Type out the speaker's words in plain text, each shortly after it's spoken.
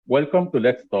Welcome to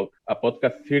Let's Talk, a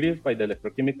podcast series by the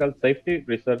Electrochemical Safety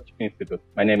Research Institute.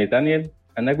 My name is Daniel,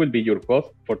 and I will be your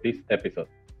host for this episode.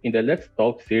 In the Let's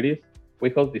Talk series, we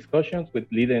host discussions with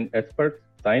leading experts,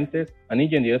 scientists, and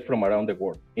engineers from around the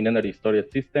world in energy storage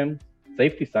systems,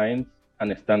 safety science,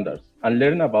 and standards, and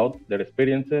learn about their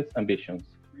experiences and visions.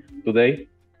 Today,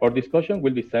 our discussion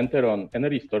will be centered on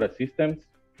energy storage systems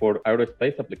for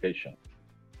aerospace applications.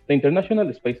 The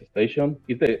International Space Station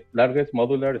is the largest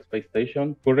modular space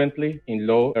station currently in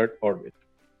low Earth orbit.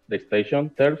 The station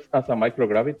serves as a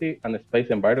microgravity and space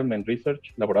environment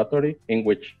research laboratory in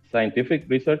which scientific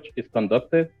research is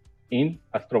conducted in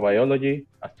astrobiology,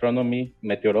 astronomy,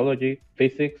 meteorology,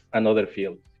 physics, and other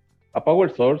fields. A power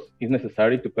source is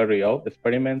necessary to carry out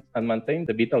experiments and maintain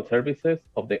the vital services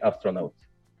of the astronauts.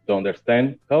 To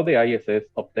understand how the ISS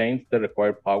obtains the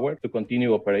required power to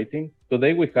continue operating,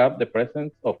 today we have the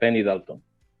presence of Penny Dalton.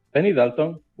 Penny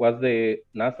Dalton was the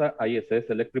NASA ISS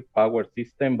Electric Power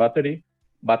System Battery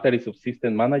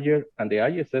Subsystem Manager and the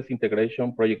ISS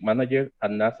Integration Project Manager at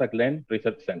NASA Glenn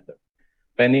Research Center.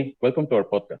 Penny, welcome to our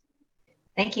podcast.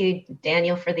 Thank you,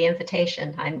 Daniel, for the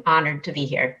invitation. I'm honored to be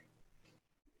here.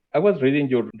 I was reading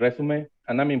your resume,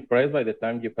 and I'm impressed by the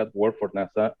time you had worked for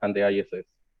NASA and the ISS.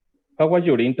 How was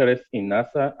your interest in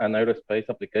NASA and aerospace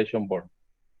application born?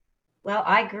 Well,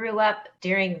 I grew up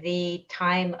during the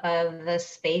time of the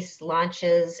space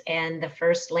launches and the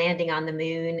first landing on the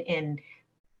moon, and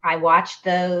I watched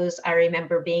those. I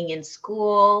remember being in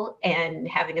school and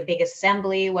having a big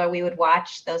assembly where we would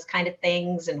watch those kind of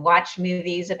things and watch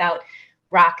movies about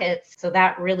rockets. So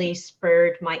that really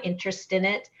spurred my interest in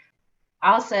it.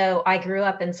 Also, I grew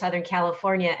up in Southern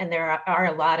California, and there are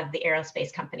a lot of the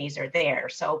aerospace companies are there.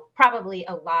 So probably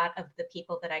a lot of the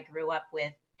people that I grew up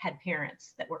with had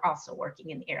parents that were also working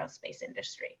in the aerospace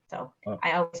industry. So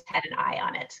I always had an eye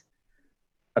on it.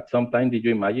 At some time, did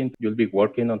you imagine you'll be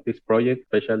working on this project,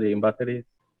 especially in batteries?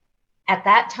 At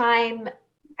that time,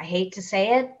 I hate to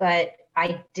say it, but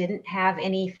I didn't have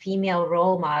any female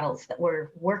role models that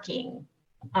were working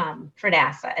for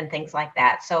NASA and things like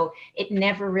that. So it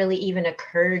never really even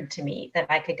occurred to me that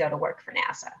I could go to work for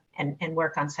NASA and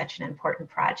work on such an important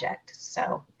project.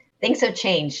 So things have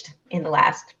changed in the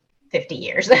last 50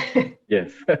 years.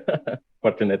 Yes,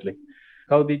 fortunately.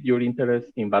 How did your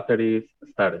interest in batteries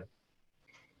start?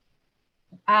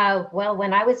 Well,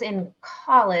 when I was in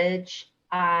college,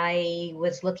 I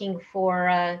was looking for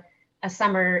a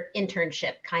summer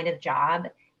internship kind of job.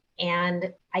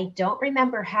 And I don't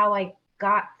remember how I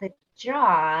got the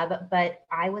job, but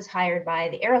I was hired by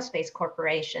the Aerospace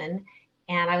Corporation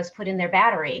and I was put in their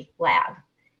battery lab.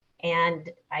 And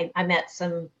I met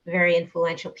some very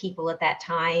influential people at that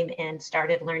time and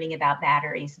started learning about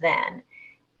batteries then.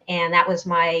 And that was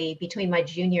between my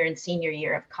junior and senior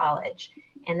year of college.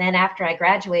 And then after I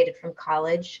graduated from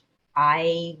college,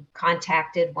 I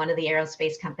contacted one of the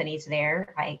aerospace companies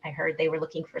there. I heard they were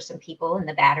looking for some people in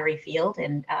the battery field,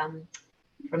 and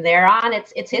from there on,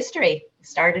 it's history.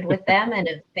 Started with them and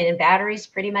have been in batteries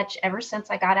pretty much ever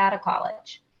since I got out of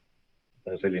college.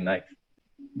 That's really nice.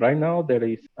 Right now, there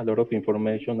is a lot of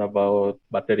information about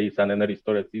batteries and energy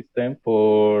storage system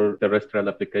for terrestrial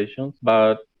applications.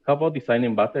 But how about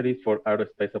designing batteries for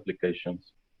aerospace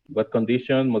applications? What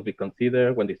conditions must be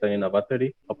considered when designing a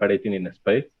battery operating in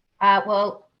space?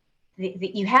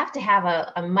 You have to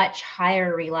have a much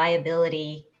higher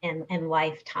reliability and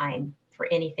lifetime for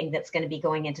anything that's going to be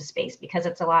going into space, because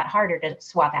it's a lot harder to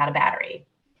swap out a battery.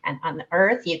 And on the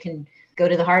Earth, you can go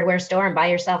to the hardware store and buy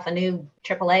yourself a new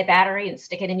AAA battery and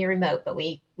stick it in your remote, but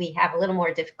we have a little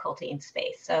more difficulty in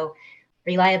space. So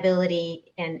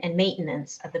reliability and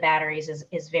maintenance of the batteries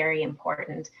is very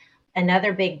important.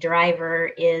 Another big driver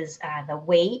is the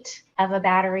weight of a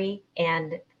battery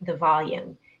and the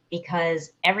volume,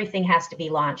 because everything has to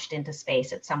be launched into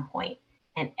space at some point.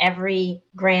 And every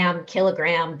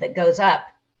kilogram that goes up,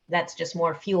 that's just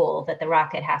more fuel that the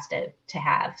rocket has to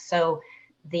have. So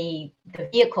the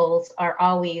vehicles are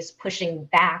always pushing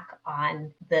back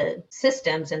on the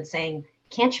systems and saying,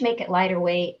 can't you make it lighter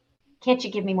weight? Can't you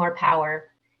give me more power?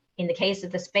 In the case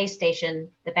of the space station,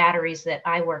 the batteries that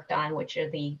I worked on, which are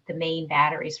the main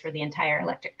batteries for the entire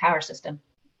electric power system,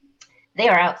 they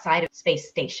are outside of space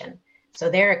station. So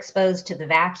they're exposed to the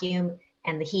vacuum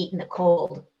and the heat and the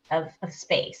cold of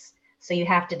space. So you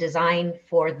have to design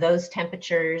for those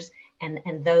temperatures and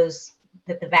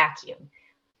the vacuum.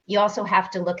 You also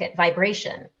have to look at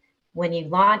vibration. When you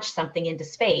launch something into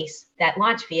space, that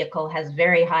launch vehicle has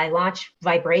very high launch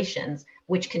vibrations,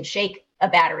 which can shake a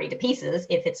battery to pieces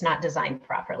if it's not designed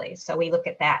properly. So we look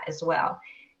at that as well.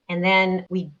 And then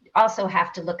we also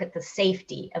have to look at the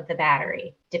safety of the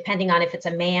battery, depending on if it's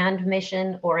a manned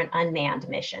mission or an unmanned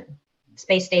mission.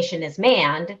 Space station is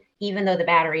manned, even though the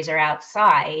batteries are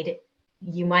outside,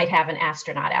 you might have an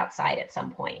astronaut outside at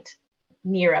some point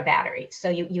near a battery. So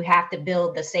you have to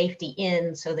build the safety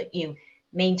in so that you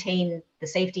maintain the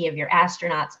safety of your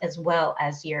astronauts as well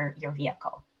as your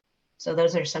vehicle. So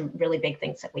those are some really big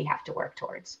things that we have to work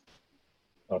towards.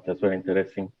 Oh, that's very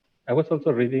interesting. I was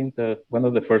also reading that one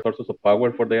of the first sources of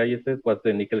power for the ISS was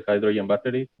the nickel hydrogen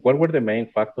battery. What were the main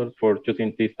factors for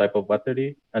choosing this type of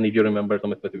battery? And if you remember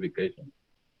some specifications?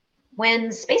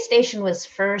 When Space Station was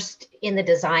first in the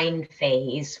design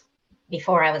phase,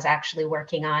 before I was actually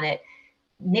working on it,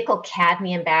 nickel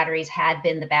cadmium batteries had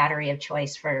been the battery of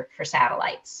choice for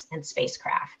satellites and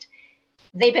spacecraft.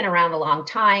 They've been around a long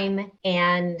time,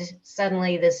 and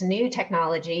suddenly this new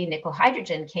technology, nickel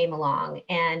hydrogen, came along.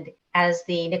 And as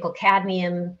the nickel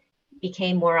cadmium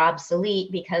became more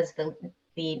obsolete because the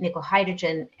nickel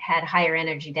hydrogen had higher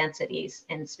energy densities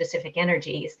and specific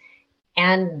energies,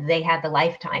 and they had the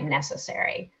lifetime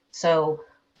necessary. So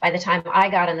by the time I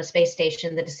got on the space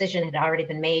station, the decision had already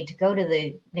been made to go to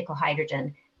the nickel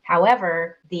hydrogen.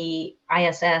 However, the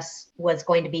ISS was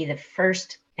going to be the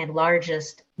first and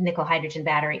largest nickel hydrogen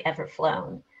battery ever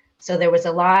flown. So there was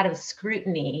a lot of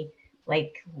scrutiny,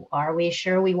 like, are we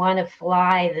sure we want to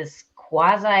fly this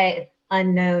quasi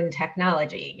unknown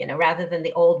technology, rather than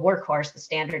the old workhorse, the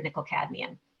standard nickel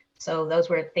cadmium. So those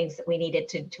were things that we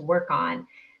needed to work on.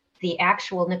 The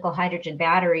actual nickel hydrogen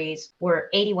batteries were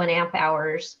 81 amp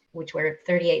hours, which were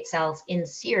 38 cells in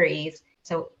series.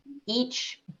 So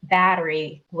each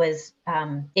battery was,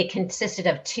 it consisted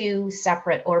of two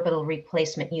separate orbital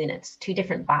replacement units, two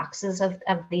different boxes of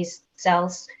these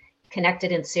cells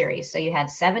connected in series. So you had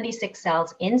 76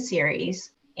 cells in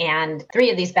series, and 3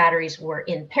 of these batteries were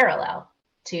in parallel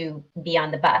to be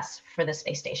on the bus for the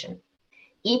space station.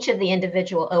 Each of the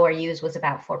individual ORUs was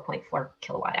about 4.4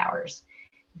 kilowatt hours.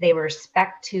 They were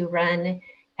spec'd to run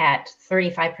at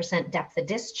 35% depth of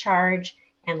discharge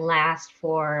and last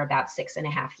for about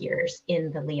 6.5 years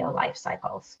in the LEO life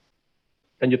cycles.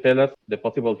 Can you tell us the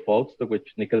possible faults to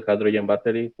which nickel hydrogen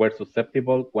batteries were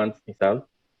susceptible once installed?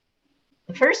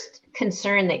 The first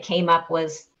concern that came up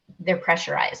was they're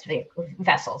pressurized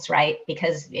vessels, right?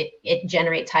 Because it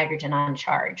generates hydrogen on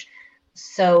charge.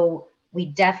 So we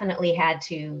definitely had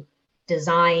to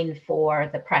design for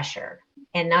the pressure.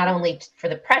 And not only for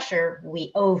the pressure,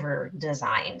 we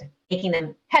over-designed, making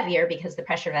them heavier because the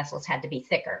pressure vessels had to be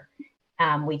thicker.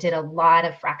 We did a lot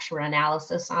of fracture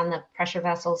analysis on the pressure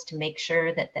vessels to make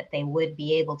sure that they would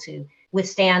be able to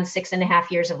withstand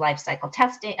 6.5 years of life cycle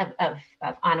testing, of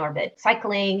on-orbit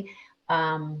cycling.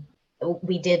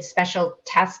 We did special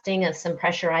testing of some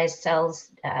pressurized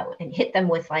cells and hit them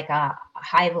with like a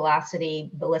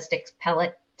high-velocity ballistic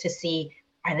pellet to see,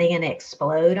 are they going to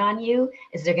explode on you?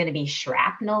 Is there going to be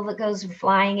shrapnel that goes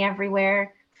flying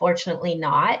everywhere? Fortunately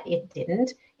not. It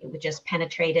didn't. It would just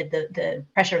penetrated the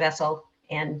pressure vessel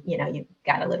and, you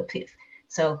got a little poof.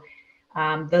 So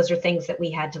those are things that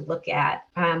we had to look at.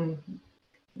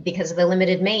 Because of the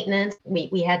limited maintenance,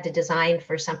 we had to design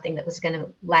for something that was going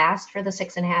to last for the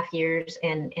 6.5 years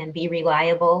and be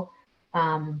reliable.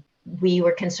 We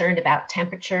were concerned about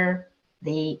temperature.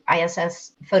 The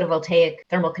ISS photovoltaic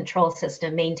thermal control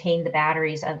system maintained the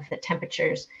batteries of the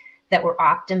temperatures that were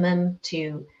optimum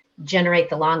to generate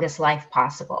the longest life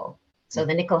possible. So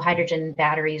the nickel hydrogen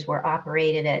batteries were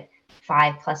operated at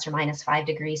 5 plus or minus 5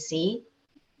 degrees C.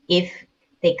 If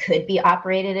they could be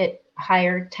operated at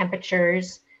higher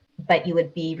temperatures, but you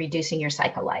would be reducing your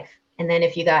cycle life. And then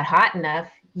if you got hot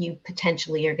enough, you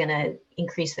potentially are going to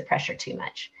increase the pressure too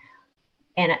much.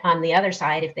 And on the other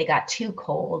side, if they got too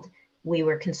cold, we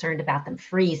were concerned about them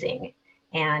freezing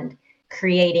and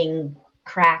creating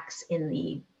cracks in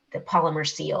the polymer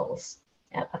seals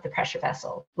of the pressure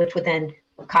vessel, which would then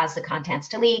cause the contents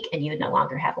to leak and you would no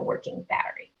longer have a working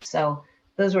battery. So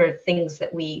those were things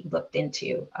that we looked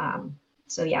into.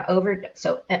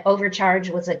 Overcharge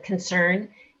was a concern.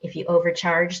 If you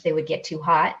overcharge, they would get too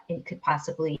hot and could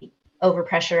possibly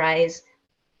overpressurize,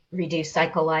 reduce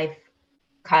cycle life,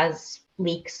 cause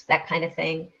leaks, that kind of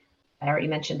thing. I already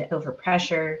mentioned the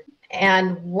overpressure.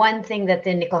 And one thing that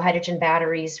the nickel hydrogen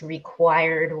batteries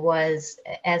required was,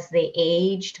 as they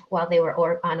aged while they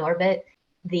were on orbit,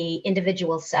 the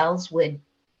individual cells would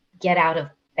get out of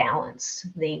balance.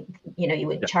 You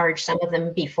would charge some of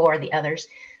them before the others.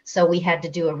 So we had to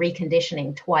do a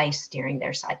reconditioning twice during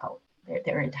their cycle,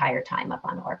 their entire time up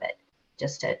on orbit,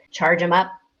 just to charge them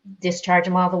up, discharge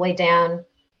them all the way down,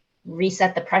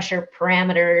 reset the pressure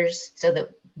parameters so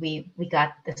that we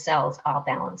got the cells all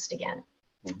balanced again.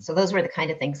 So those were the kind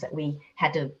of things that we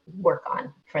had to work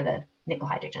on for the nickel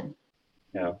hydrogen.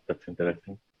 Yeah, that's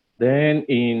interesting. Then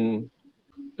in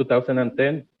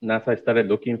 2010, NASA started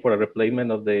looking for a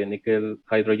replacement of the nickel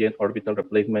hydrogen orbital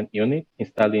replacement unit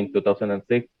installed in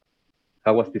 2006.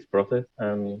 How was this process?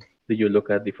 And did you look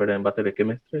at different battery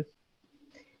chemistries?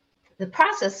 The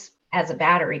process as a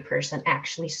battery person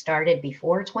actually started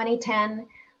before 2010.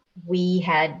 We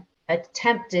had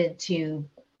attempted to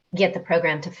get the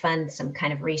program to fund some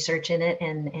kind of research in it,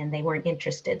 and they weren't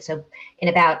interested. So in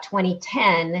about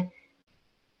 2010,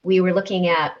 we were looking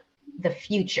at the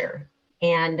future,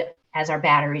 and as our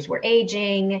batteries were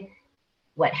aging,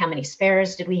 how many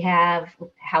spares did we have?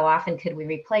 How often could we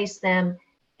replace them?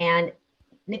 And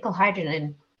nickel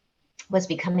hydrogen was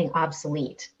becoming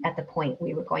obsolete at the point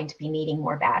we were going to be needing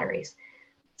more batteries.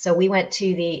 So we went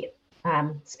to the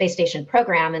space station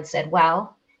program and said,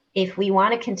 well, if we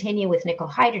want to continue with nickel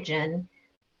hydrogen,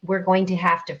 we're going to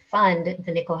have to fund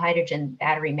the nickel hydrogen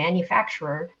battery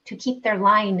manufacturer to keep their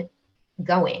line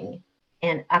going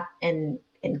and up and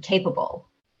capable.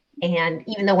 And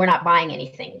even though we're not buying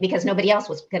anything, because nobody else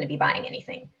was going to be buying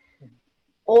anything.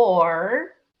 Or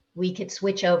we could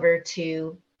switch over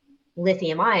to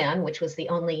lithium ion, which was the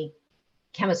only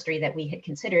chemistry that we had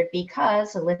considered,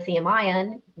 because a lithium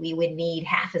ion, we would need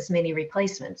half as many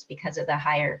replacements because of the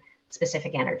higher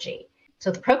specific energy.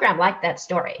 So the program liked that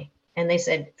story, and they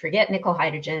said, forget nickel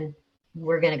hydrogen,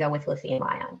 we're going to go with lithium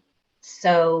ion.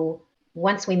 So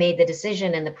once we made the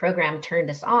decision and the program turned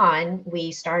us on,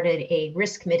 we started a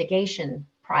risk mitigation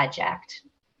project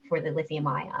for the lithium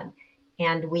ion.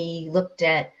 And we looked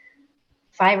at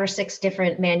 5 or 6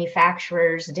 different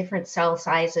manufacturers, different cell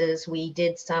sizes. We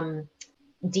did some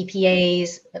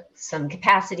DPAs, some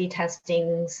capacity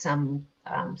testing, some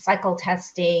cycle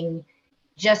testing,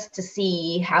 just to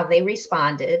see how they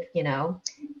responded,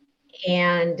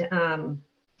 And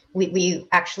we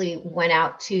actually went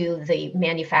out to the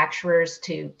manufacturers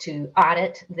to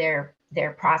audit their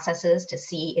processes to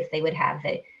see if they would have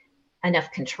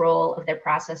enough control of their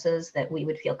processes that we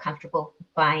would feel comfortable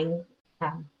buying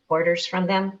orders from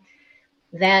them.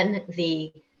 Then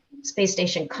the space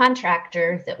station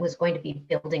contractor that was going to be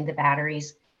building the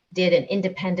batteries did an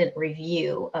independent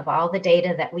review of all the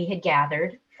data that we had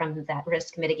gathered from that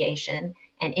risk mitigation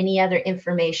and any other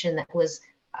information that was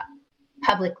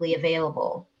publicly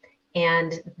available.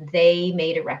 And they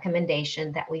made a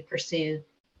recommendation that we pursue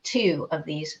 2 of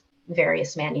these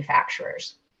various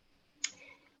manufacturers.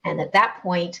 And at that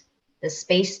point, the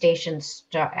space station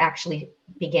actually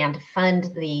began to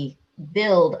fund the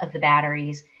build of the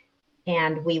batteries,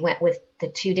 and we went with the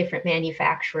 2 different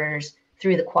manufacturers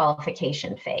through the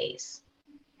qualification phase.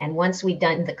 And once we'd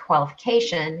done the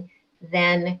qualification,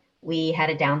 then we had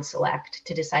a down select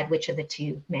to decide which of the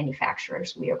 2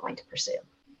 manufacturers we were going to pursue.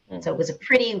 So it was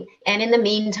and in the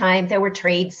meantime, there were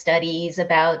trade studies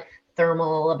about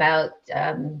thermal, about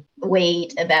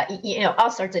weight, about,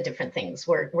 all sorts of different things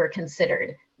were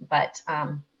considered. But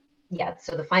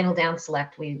so the final down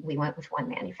select, we went with 1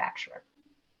 manufacturer.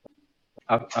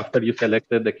 After you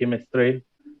selected the chemistry,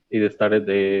 it started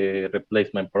the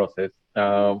replacement process.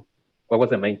 What was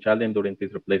the main challenge during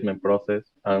this replacement process?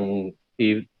 And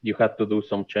if you had to do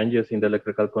some changes in the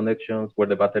electrical connections, were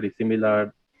the batteries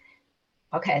similar?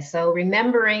 Okay, so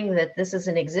remembering that this is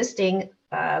an existing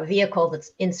vehicle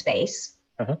that's in space,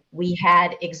 we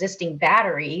had existing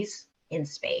batteries in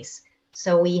space.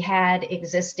 So we had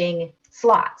existing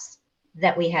slots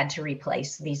that we had to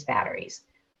replace these batteries.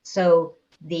 So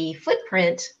the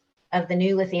footprint of the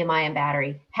new lithium ion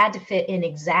battery had to fit in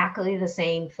exactly the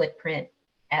same footprint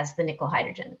as the nickel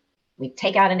hydrogen. We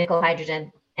take out a nickel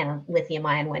hydrogen and a lithium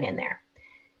ion went in there.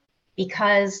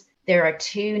 Because there are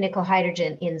 2 nickel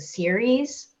hydrogen in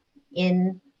series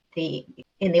in the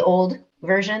old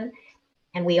version,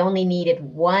 and we only needed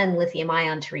 1 lithium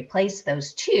ion to replace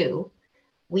those 2,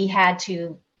 we had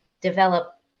to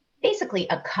develop basically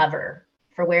a cover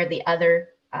for where the other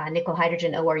nickel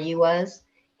hydrogen ORU was,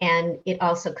 and it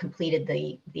also completed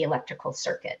the electrical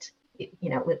circuit.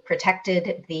 It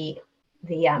protected the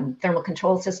thermal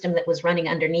control system that was running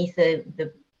underneath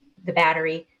the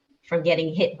battery from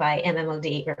getting hit by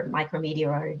MMOD or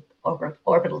micrometeor or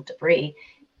orbital debris,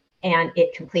 and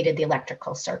it completed the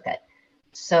electrical circuit.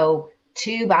 So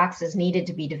 2 boxes needed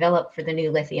to be developed for the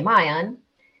new lithium ion.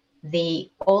 The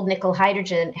old nickel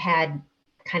hydrogen had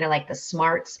kind of like the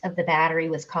smarts of the battery,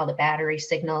 was called a battery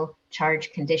signal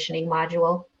charge conditioning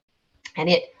module, and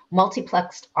it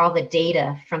multiplexed all the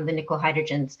data from the nickel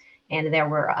hydrogens, and there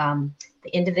were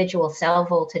the individual cell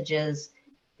voltages.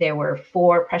 There were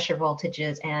 4 pressure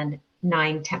voltages and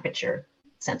 9 temperature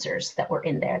sensors that were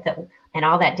in there, and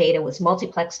all that data was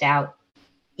multiplexed out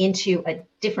into a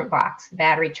different box,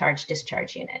 battery charge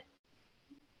discharge unit.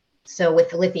 So with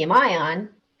the lithium ion,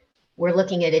 we're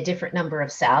looking at a different number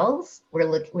of cells.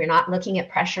 We're not looking at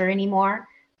pressure anymore.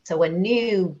 So a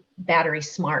new battery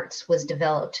smarts was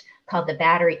developed called the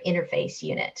battery interface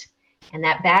unit. And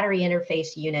that battery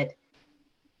interface unit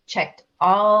checked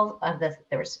all of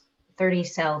there was 30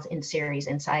 cells in series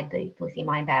inside the lithium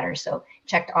ion battery. So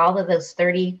checked all of those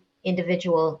 30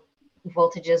 individual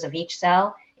voltages of each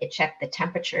cell. It checked the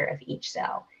temperature of each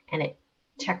cell, and it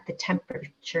checked the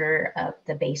temperature of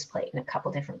the base plate in a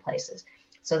couple different places.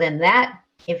 So then that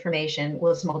information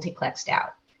was multiplexed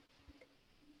out.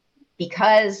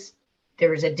 Because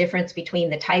there was a difference between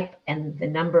the type and the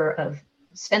number of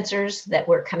sensors that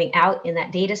were coming out in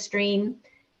that data stream,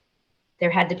 there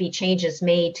had to be changes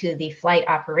made to the flight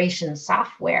operations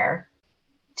software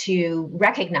to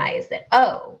recognize that,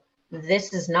 oh,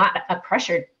 this is not a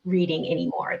pressure reading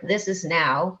anymore. This is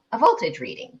now a voltage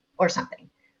reading or something.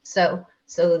 So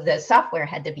the software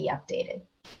had to be updated.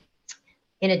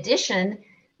 In addition,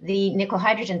 the nickel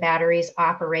hydrogen batteries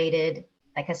operated,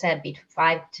 like I said,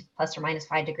 plus or minus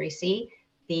 5 degrees C.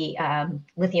 The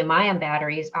lithium ion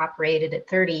batteries operated at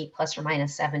 30 plus or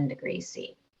minus 7 degrees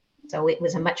C. So it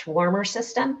was a much warmer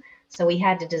system. So we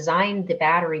had to design the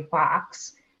battery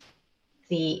box.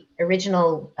 The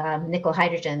original nickel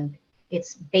hydrogen,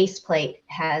 its base plate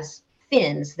has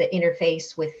fins that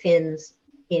interface with fins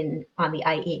on the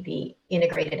IEV,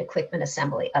 Integrated Equipment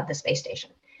Assembly of the space station.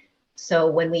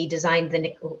 So when we designed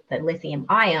the lithium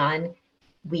ion,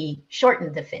 we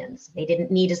shortened the fins. They didn't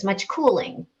need as much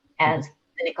cooling as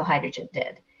the nickel hydrogen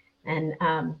did. And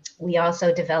we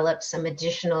also developed some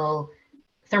additional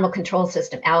thermal control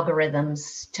system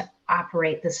algorithms to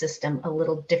operate the system a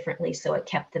little differently, so it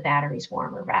kept the batteries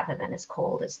warmer rather than as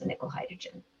cold as the nickel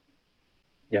hydrogen.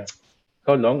 Yeah.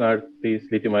 How long are these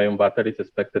lithium-ion batteries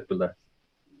expected to last?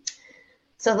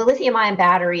 So the lithium-ion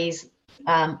batteries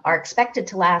are expected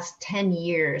to last 10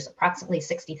 years, approximately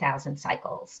 60,000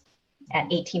 cycles at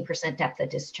 18% depth of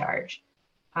discharge.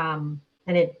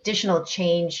 An additional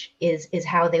change is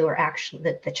how they were actually,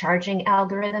 the charging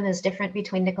algorithm is different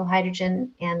between nickel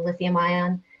hydrogen and lithium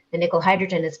ion. The nickel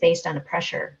hydrogen is based on a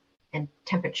pressure and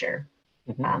temperature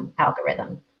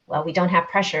algorithm. Well, we don't have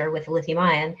pressure with lithium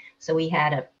ion, so we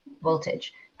had a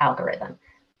voltage algorithm.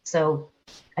 So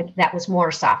that was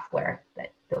more software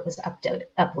that was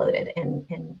uploaded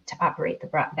and to operate the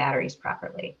batteries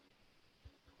properly.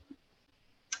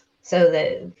 So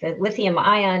the lithium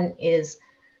ion is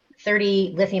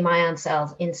 30 lithium ion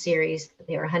cells in series.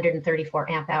 They are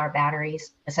 134 amp hour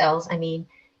cells.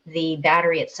 The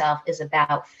battery itself is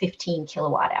about 15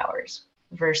 kilowatt hours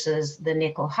versus the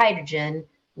nickel hydrogen,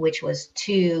 which was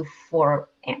 2 4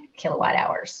 kilowatt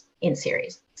hours in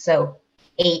series. So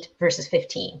 8 versus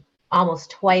 15,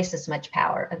 almost twice as much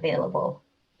power available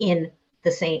in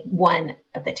the same one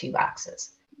of the two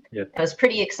boxes. Yes. That was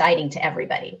pretty exciting to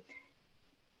everybody.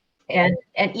 And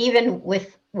even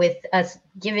with us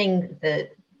giving the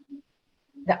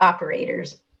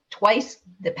operators twice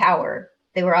the power,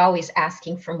 they were always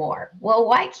asking for more. Well,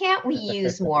 why can't we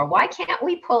use more? Why can't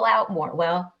we pull out more?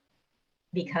 Well,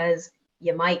 because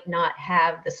you might not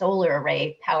have the solar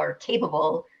array power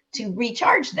capable to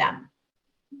recharge them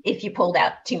if you pulled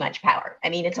out too much power.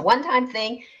 It's a one-time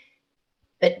thing,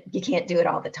 but you can't do it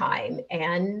all the time.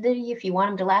 And if you want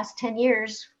them to last 10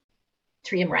 years,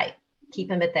 treat them right. Keep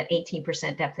them at that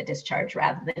 18% depth of discharge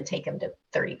rather than take them to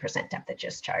 30% depth of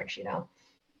discharge,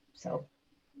 So.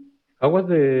 How was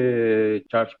the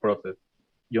charge process?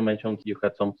 You mentioned you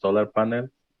had some solar panels,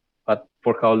 but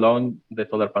for how long the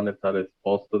solar panels are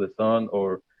exposed to the sun,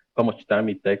 or how much time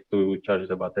it takes to charge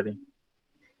the battery?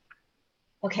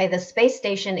 Okay, the space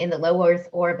station in the low Earth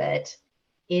orbit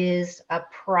is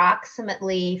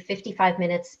approximately 55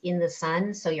 minutes in the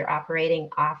sun. So you're operating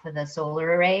off of the solar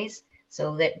arrays.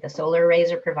 So that the solar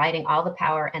arrays are providing all the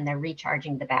power and they're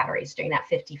recharging the batteries during that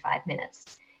 55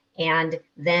 minutes. And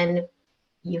then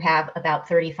you have about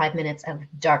 35 minutes of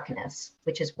darkness,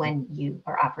 which is when you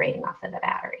are operating off of the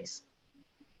batteries.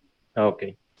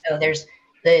 Okay. So there's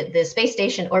the space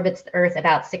station orbits the Earth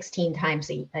about 16 times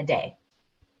a day.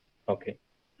 Okay.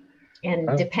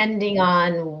 And depending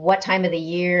on what time of the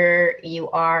year you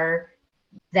are,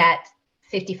 that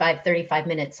 35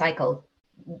 minute cycle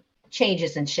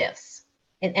changes and shifts.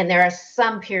 And there are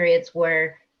some periods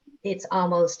where it's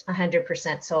almost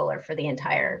 100% solar for the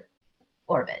entire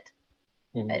orbit.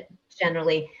 But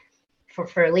generally,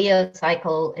 for a LEO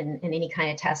cycle and any kind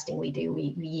of testing we do,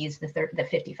 we use the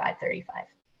 55-35.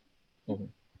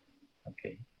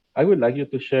 Okay. I would like you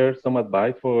to share some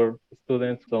advice for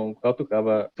students on how to have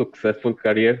a successful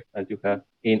career as you have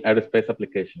in aerospace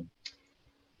application.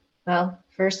 Well,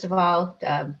 first of all,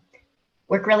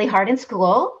 work really hard in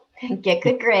school, get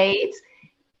good grades,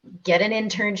 get an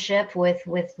internship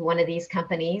with one of these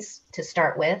companies to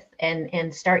start with,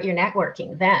 and start your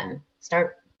networking. Then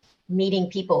start meeting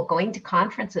people, going to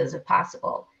conferences if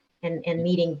possible, and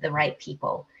meeting the right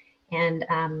people. And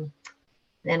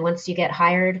then once you get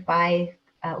hired by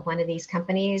one of these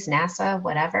companies, NASA,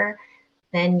 whatever,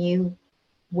 then you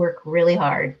work really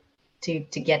hard to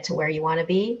get to where you want to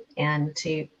be and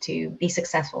to be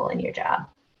successful in your job.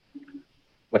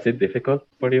 Was it difficult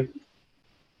for you?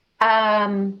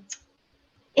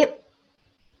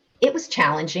 It was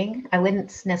challenging. I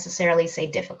wouldn't necessarily say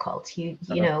difficult. You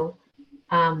know,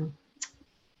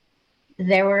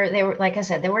 there were like I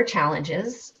said, there were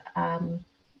challenges,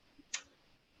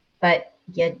 but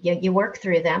you work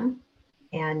through them,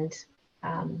 and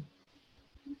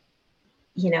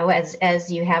you know,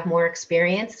 as you have more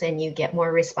experience and you get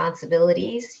more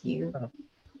responsibilities, you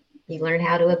learn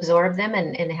how to absorb them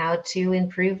and how to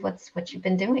improve what you've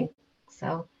been doing.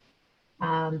 So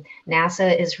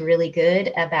NASA is really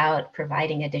good about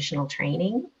providing additional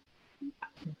training.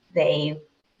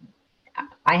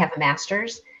 I have a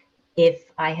master's.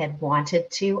 If I had wanted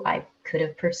to, I could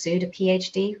have pursued a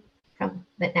PhD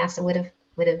that NASA would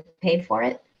have paid for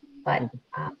it, but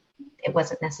it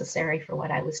wasn't necessary for what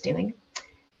I was doing.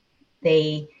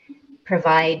 They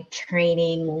provide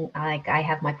training. Like I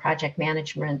have my project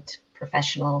management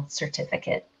professional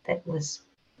certificate that was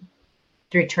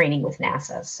through training with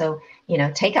NASA. So, you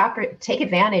know, take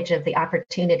advantage of the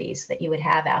opportunities that you would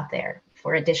have out there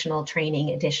for additional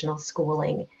training, additional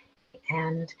schooling,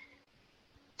 and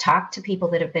talk to people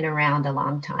that have been around a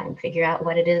long time. Figure out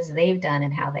what it is they've done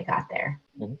and how they got there.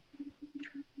 Mm-hmm.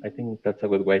 I think that's a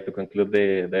good way to conclude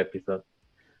the episode.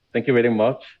 Thank you very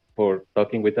much for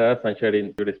talking with us and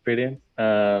sharing your experience.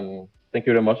 Thank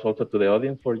you very much also to the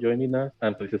audience for joining us,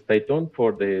 and please stay tuned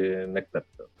for the next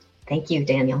episode. Thank you,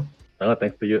 Daniel. No,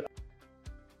 thanks to you.